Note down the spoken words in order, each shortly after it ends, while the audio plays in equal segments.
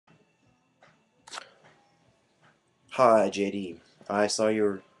Hi JD, I saw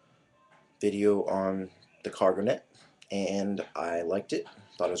your video on the cargo net and I liked it.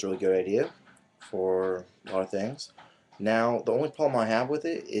 Thought it was a really good idea for a lot of things. Now the only problem I have with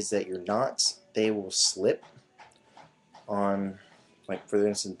it is that your knots, they will slip on, like for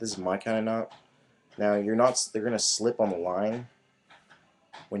instance this is my kind of knot. Now your knots, they're going to slip on the line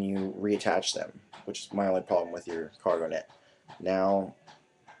when you reattach them, which is my only problem with your cargo net. Now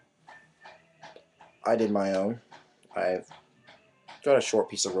I did my own. I've got a short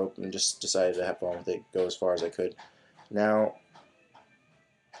piece of rope and just decided to have fun with it, go as far as I could. Now,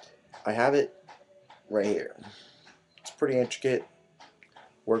 I have it right here. It's pretty intricate,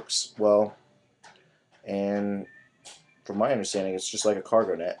 works well, and from my understanding, it's just like a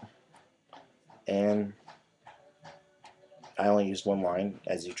cargo net. And I only used one line,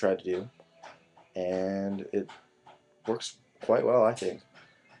 as you tried to do, and it works quite well, I think.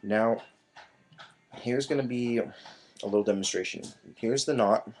 Now, here's going to be a little demonstration. Here's the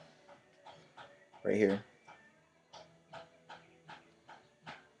knot, right here.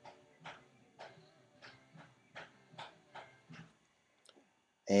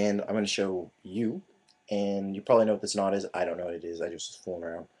 And I'm going to show you, and you probably know what this knot is. I don't know what it is. I just was fooling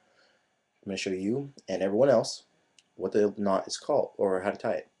around. I'm going to show you and everyone else what the knot is called or how to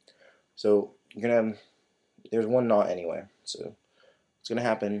tie it. So you're going to, there's one knot anyway. So what's going to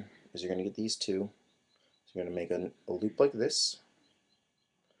happen is you're going to get these two. So you're going to make a loop like this.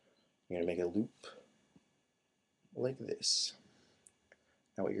 You're going to make a loop like this.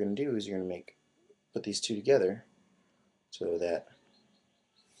 Now what you're going to do is you're going to put these two together so that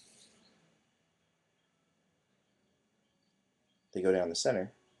they go down the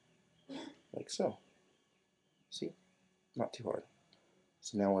center like so. See? Not too hard.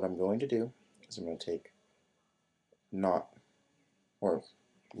 So now what I'm going to do is I'm going to take knot or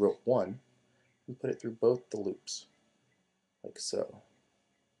rope 1 and put it through both the loops like so.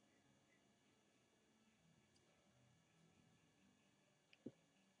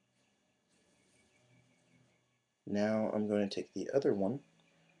 Now I'm going to take the other one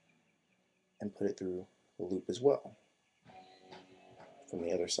and put it through the loop as well from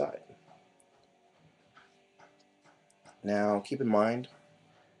the other side. Now keep in mind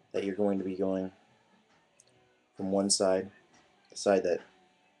that you're going to be going from one side, the side that,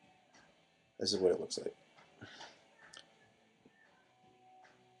 this is what it looks like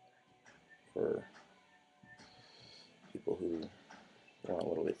for people who want a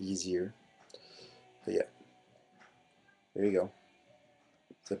little bit easier. But yeah, there you go.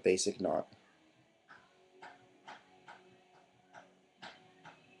 It's a basic knot.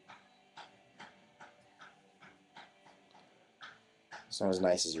 It's not as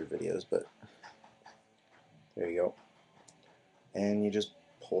nice as your videos, but there you go. And you just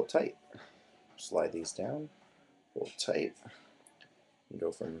pull it tight. Slide these down, pull it tight, and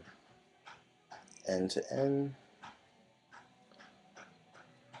go from end to end.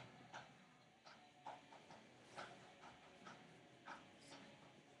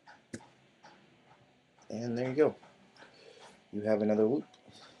 And there you go. You have another loop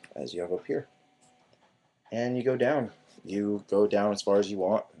as you have up here. And you go down. You go down as far as you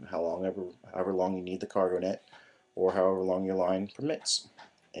want, however long you need the cargo net, or however long your line permits.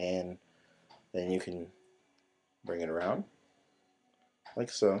 And then you can bring it around like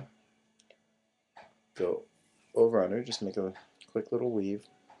so. Go over under, just make a quick little weave,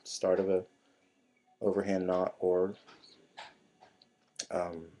 start of a overhand knot or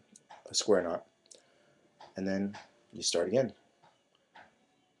a square knot, and then you start again.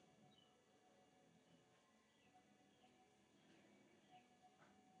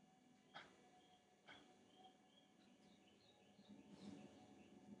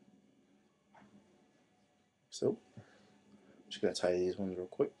 So, I'm just going to tie these ones real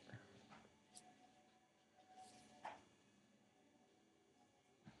quick.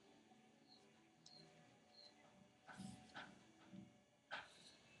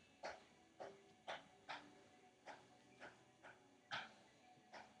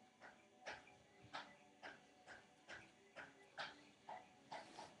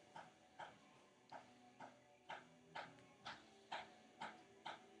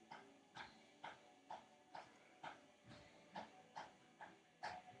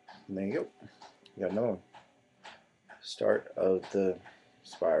 And there you go. You got another one. Start of the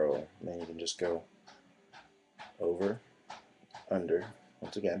spiral. And then you can just go over, under,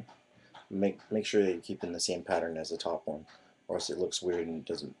 once again. Make sure that you're keeping the same pattern as the top one, or else it looks weird and it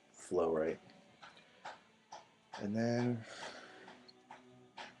doesn't flow right. And then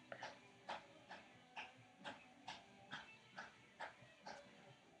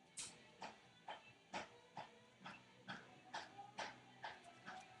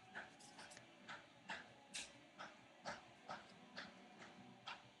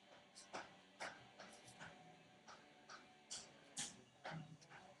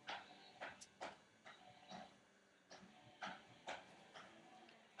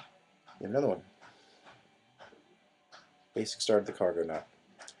You have another one. Basic start of the cargo knot.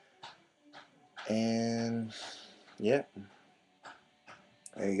 And yeah,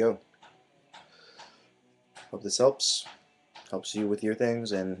 there you go. Hope this helps you with your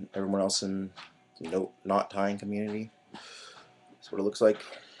things and everyone else in the knot tying community. That's what it looks like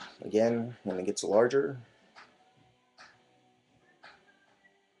again when it gets larger.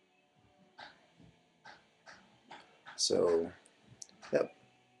 So yep,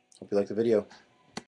 hope you like the video.